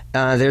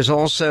 There's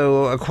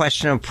also a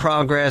question of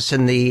progress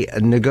in the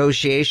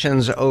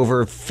negotiations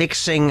over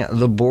fixing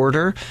the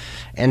border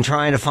and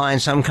trying to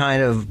find some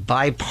kind of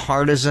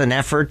bipartisan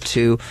effort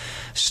to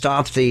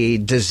stop the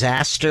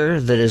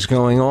disaster that is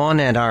going on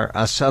at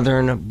our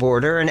southern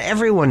border. And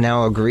everyone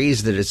now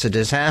agrees that it's a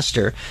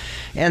disaster.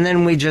 And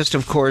then we just,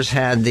 of course,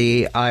 had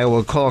the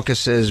Iowa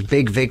caucuses,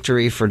 big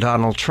victory for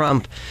Donald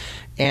Trump.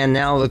 And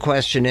now the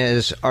question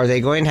is, are they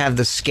going to have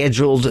the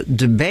scheduled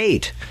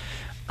debate?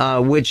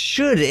 Which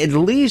should at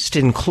least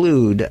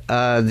include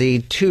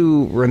the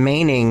two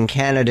remaining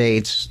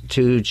candidates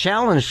to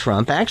challenge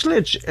Trump. Actually,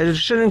 it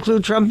should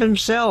include Trump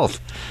himself.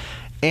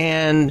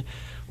 And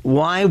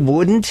why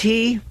wouldn't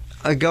he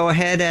go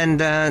ahead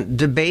and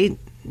debate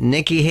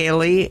Nikki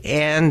Haley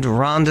and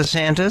Ron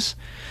DeSantis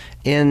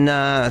in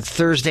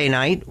Thursday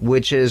night,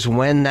 which is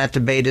when that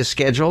debate is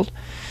scheduled?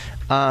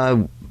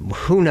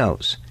 Who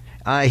knows?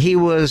 He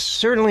was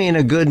certainly in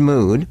a good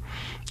mood,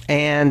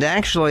 and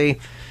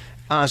actually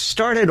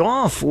started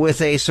off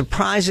with a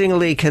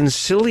surprisingly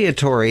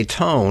conciliatory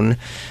tone,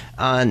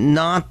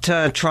 not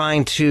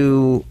trying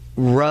to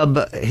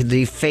rub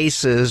the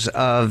faces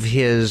of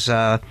his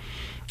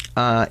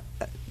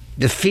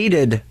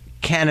defeated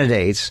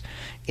candidates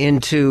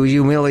into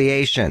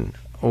humiliation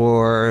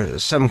or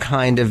some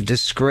kind of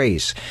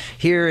disgrace.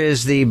 Here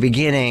is the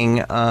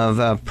beginning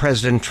of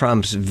President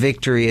Trump's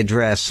victory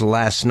address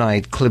last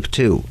night, clip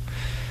 2.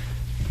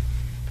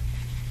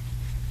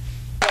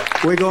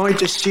 We're going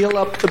to seal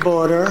up the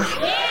border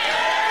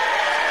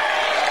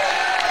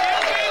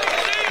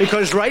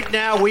because right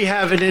now we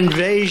have an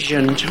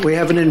invasion. We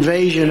have an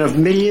invasion of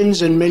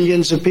millions and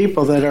millions of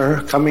people that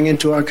are coming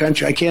into our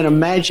country. I can't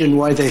imagine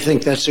why they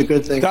think that's a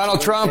good thing. Donald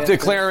Trump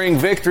declaring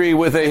victory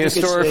with a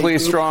historically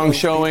strong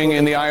showing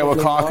in the Iowa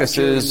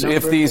caucuses.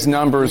 If these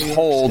numbers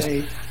hold,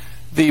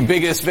 the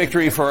biggest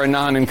victory for a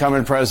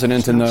non-incumbent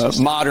president in the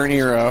modern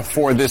era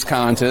for this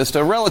contest.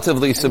 A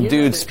relatively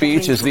subdued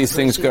speech as these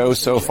things go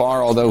so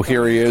far, although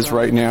here he is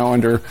right now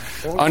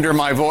under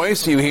my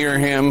voice. You hear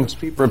him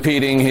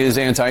repeating his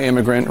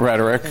anti-immigrant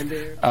rhetoric.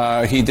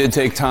 He did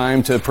take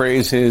time to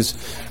praise his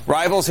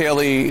rivals,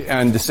 Haley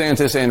and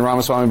DeSantis and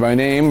Ramaswamy by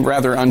name.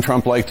 Rather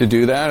un-Trump-like to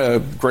do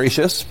that.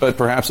 Gracious, but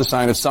perhaps a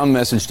sign of some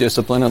message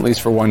discipline, at least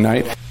for one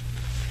night.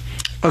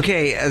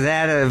 Okay,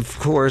 that, of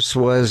course,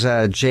 was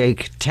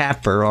Jake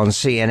Tapper on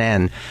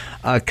CNN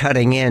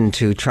cutting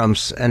into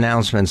Trump's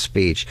announcement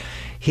speech.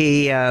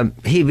 He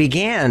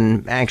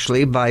began,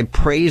 actually, by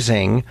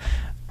praising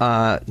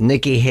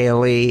Nikki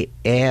Haley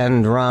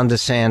and Ron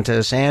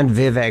DeSantis and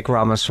Vivek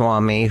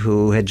Ramaswamy,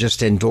 who had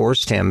just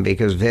endorsed him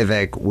because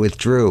Vivek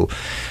withdrew.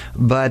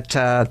 But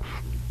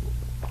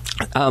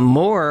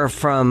more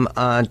from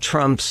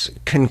Trump's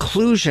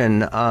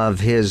conclusion of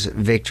his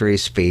victory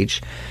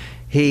speech.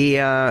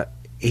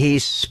 He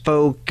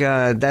spoke,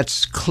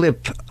 that's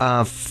clip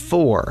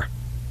 4.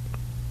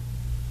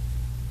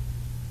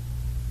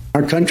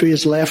 Our country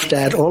is laughed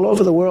at all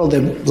over the world.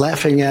 They're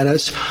laughing at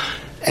us,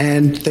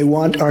 and they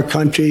want our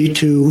country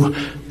to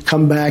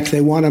come back.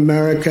 They want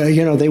America,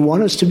 they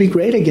want us to be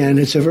great again.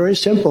 It's a very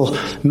simple.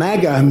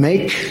 MAGA,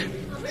 make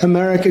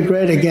America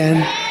great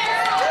again.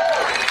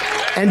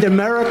 And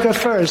America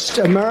first.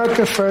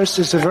 America first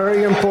is a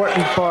very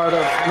important part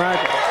of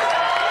MAGA.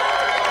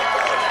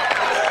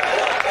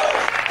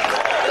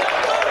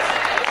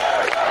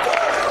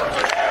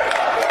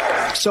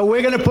 So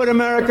we're going to put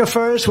America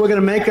first. We're going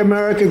to make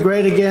America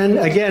great again.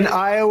 Again,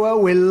 Iowa,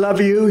 we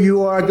love you.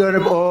 You are going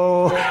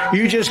to,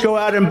 you just go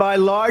out and buy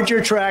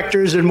larger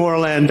tractors and more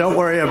land. Don't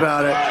worry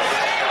about it.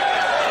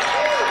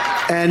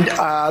 And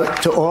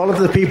to all of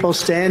the people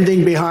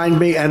standing behind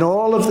me and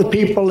all of the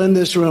people in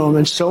this room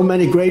and so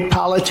many great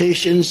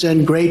politicians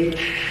and great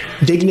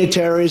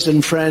dignitaries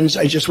and friends,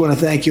 I just want to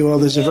thank you all.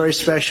 This is a very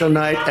special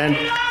night. And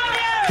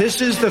this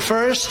is the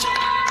first,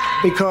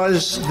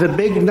 because the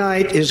big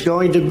night is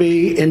going to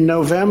be in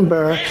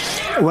November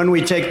when we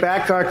take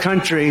back our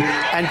country,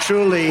 and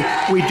truly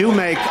we do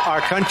make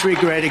our country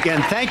great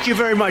again. Thank you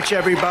very much,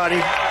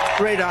 everybody.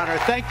 Great honor.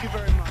 Thank you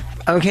very much.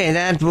 Okay,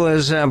 that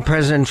was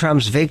President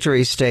Trump's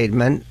victory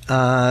statement.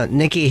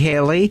 Nikki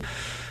Haley,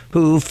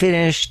 who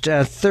finished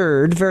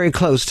third, very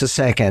close to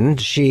second.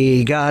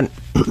 She got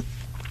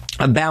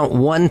about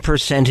 1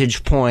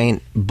 percentage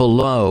point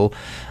below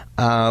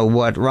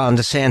what Ron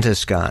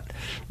DeSantis got.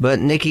 But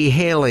Nikki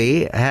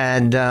Haley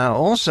had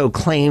also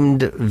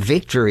claimed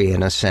victory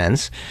in a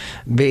sense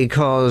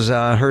because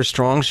her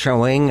strong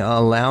showing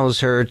allows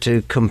her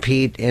to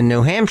compete in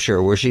New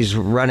Hampshire, where she's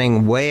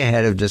running way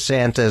ahead of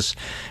DeSantis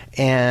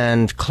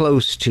and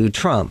close to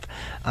Trump.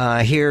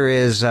 Here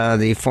is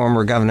the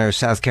former governor of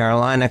South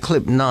Carolina,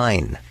 clip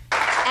 9.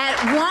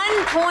 At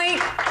one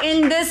point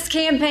in this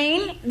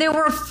campaign, there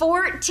were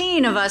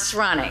 14 of us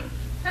running.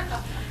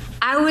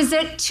 I was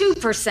at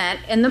 2%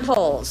 in the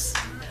polls.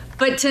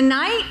 But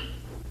tonight,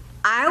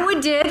 Iowa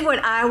did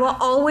what Iowa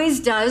always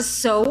does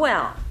so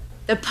well.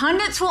 The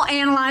pundits will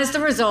analyze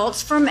the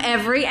results from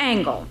every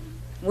angle.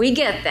 We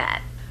get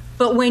that.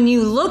 But when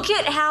you look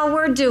at how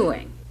we're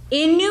doing,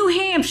 in New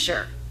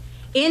Hampshire,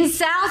 in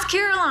South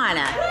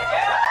Carolina,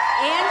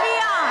 and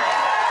beyond,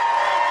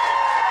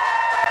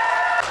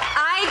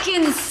 I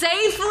can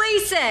safely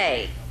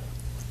say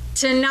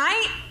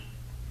tonight,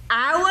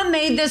 Iowa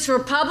made this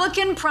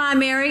Republican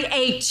primary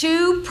a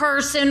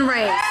two-person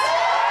race.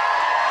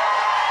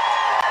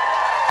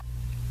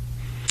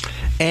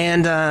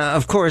 And,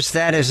 of course,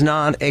 that is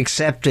not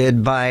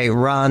accepted by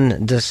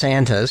Ron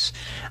DeSantis.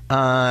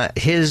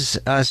 His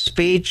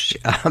speech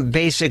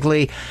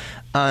basically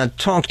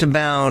talked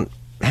about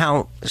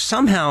how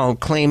somehow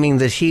claiming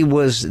that he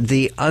was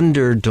the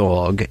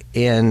underdog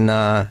in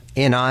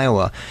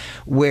Iowa,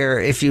 where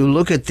if you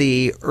look at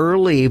the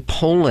early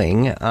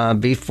polling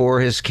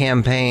before his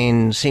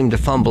campaign seemed to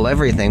fumble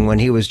everything when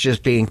he was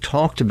just being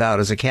talked about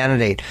as a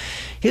candidate,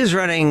 he was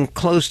running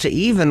close to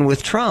even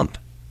with Trump.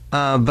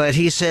 But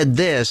he said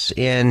this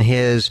in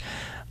his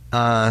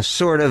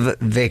sort of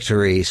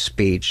victory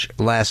speech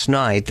last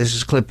night. This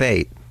is clip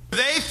 8.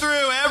 They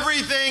threw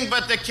everything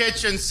but the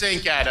kitchen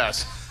sink at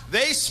us.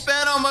 They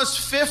spent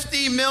almost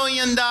 $50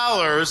 million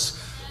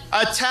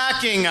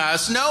attacking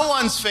us. No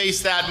one's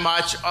faced that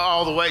much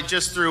all the way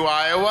just through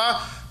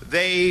Iowa.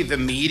 The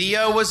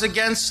media was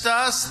against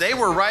us. They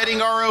were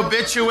writing our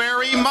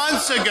obituary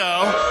months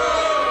ago.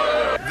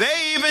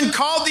 They even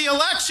called the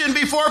election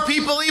before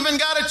people even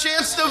got a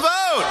chance to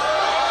vote.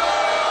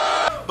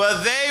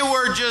 But they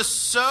were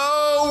just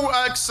so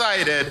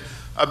excited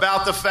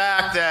about the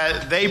fact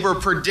that they were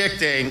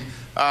predicting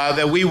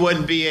that we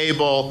wouldn't be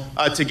able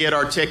to get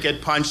our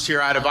ticket punched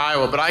here out of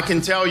Iowa. But I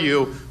can tell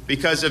you,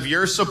 because of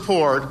your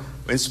support,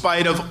 in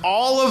spite of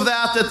all of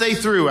that they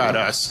threw at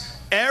us,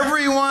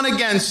 everyone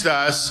against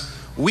us,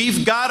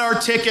 we've got our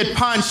ticket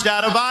punched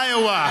out of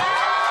Iowa.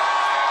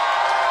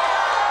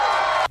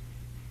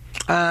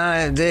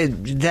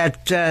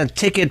 That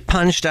ticket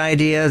punched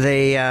idea,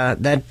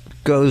 that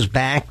goes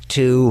back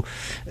to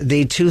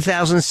the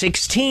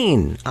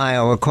 2016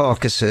 Iowa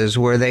caucuses,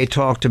 where they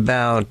talked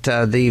about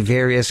the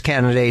various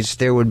candidates.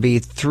 There would be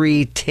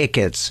 3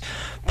 tickets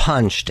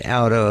punched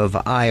out of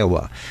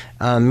Iowa,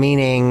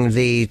 meaning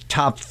the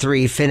top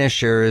 3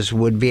 finishers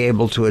would be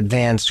able to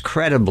advance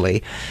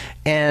credibly.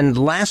 And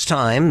last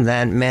time,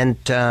 that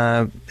meant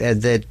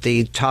that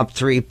the top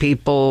 3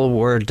 people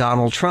were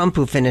Donald Trump,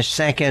 who finished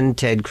second,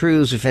 Ted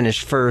Cruz, who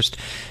finished first,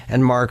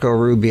 and Marco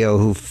Rubio,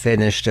 who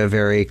finished a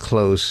very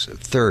close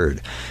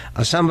third.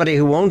 Somebody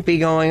who won't be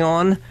going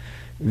on,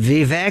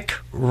 Vivek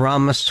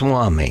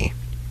Ramaswamy.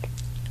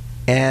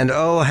 And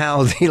oh,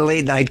 how the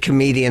late-night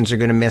comedians are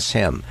going to miss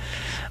him.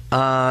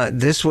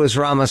 This was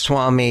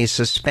Ramaswamy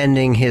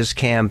suspending his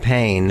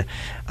campaign,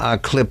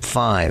 clip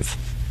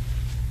 5.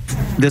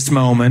 This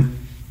moment,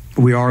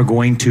 we are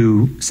going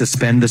to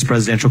suspend this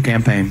presidential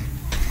campaign.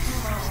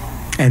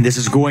 And this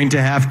is going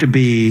to have to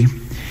be,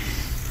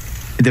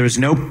 there is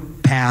no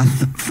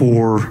path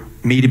for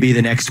me to be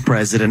the next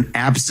president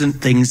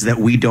absent things that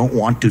we don't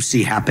want to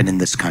see happen in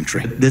this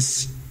country.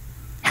 This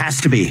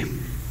has to be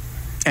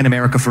an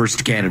America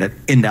First candidate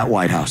in that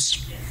White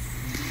House.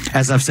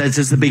 As I've said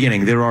since the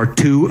beginning, there are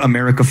 2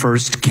 America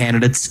First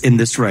candidates in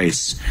this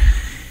race.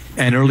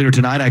 And earlier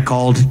tonight, I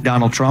called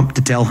Donald Trump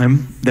to tell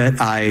him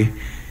that I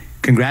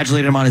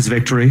congratulated him on his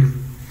victory.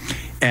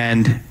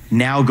 And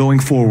now going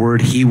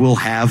forward, he will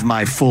have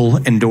my full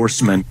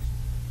endorsement.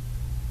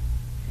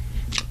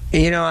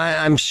 You know,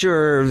 I'm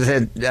sure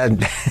that,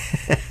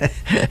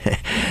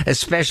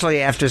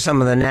 especially after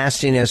some of the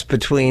nastiness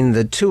between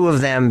the 2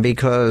 of them,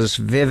 because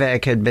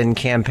Vivek had been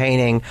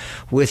campaigning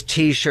with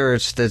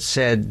T-shirts that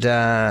said,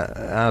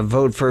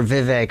 vote for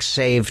Vivek,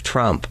 save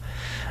Trump.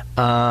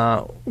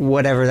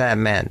 Whatever that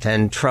meant.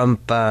 And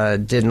Trump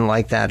didn't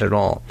like that at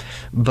all.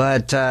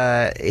 But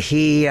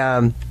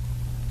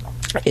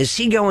is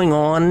he going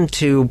on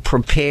to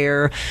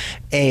prepare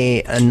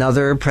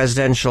another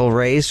presidential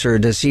race, or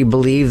does he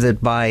believe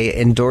that by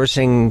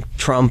endorsing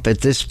Trump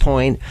at this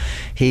point,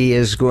 he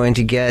is going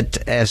to get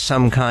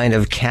some kind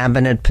of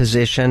cabinet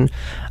position?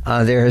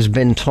 There has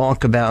been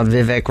talk about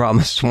Vivek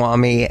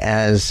Ramaswamy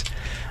as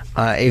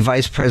a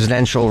vice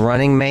presidential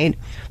running mate.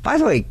 By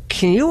the way,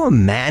 can you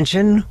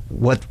imagine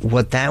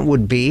what that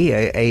would be?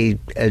 A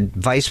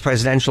vice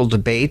presidential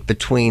debate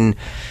between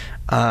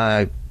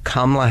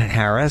Kamala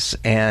Harris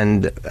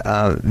and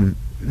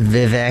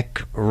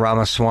Vivek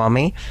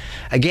Ramaswamy.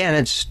 Again,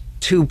 it's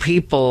 2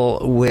 people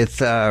with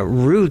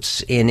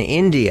roots in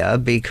India,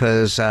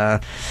 because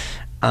obviously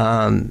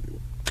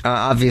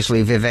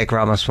Vivek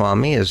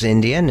Ramaswamy is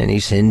Indian and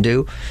he's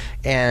Hindu,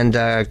 and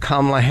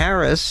Kamala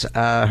Harris,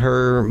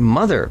 her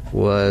mother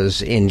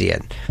was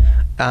Indian.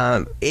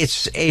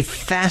 It's a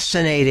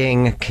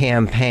fascinating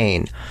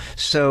campaign.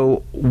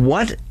 So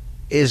what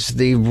is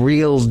the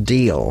real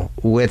deal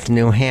with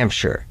New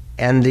Hampshire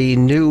and the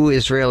new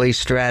Israeli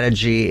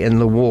strategy in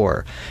the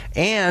war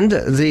and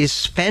the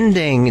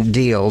spending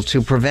deal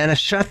to prevent a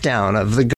shutdown of the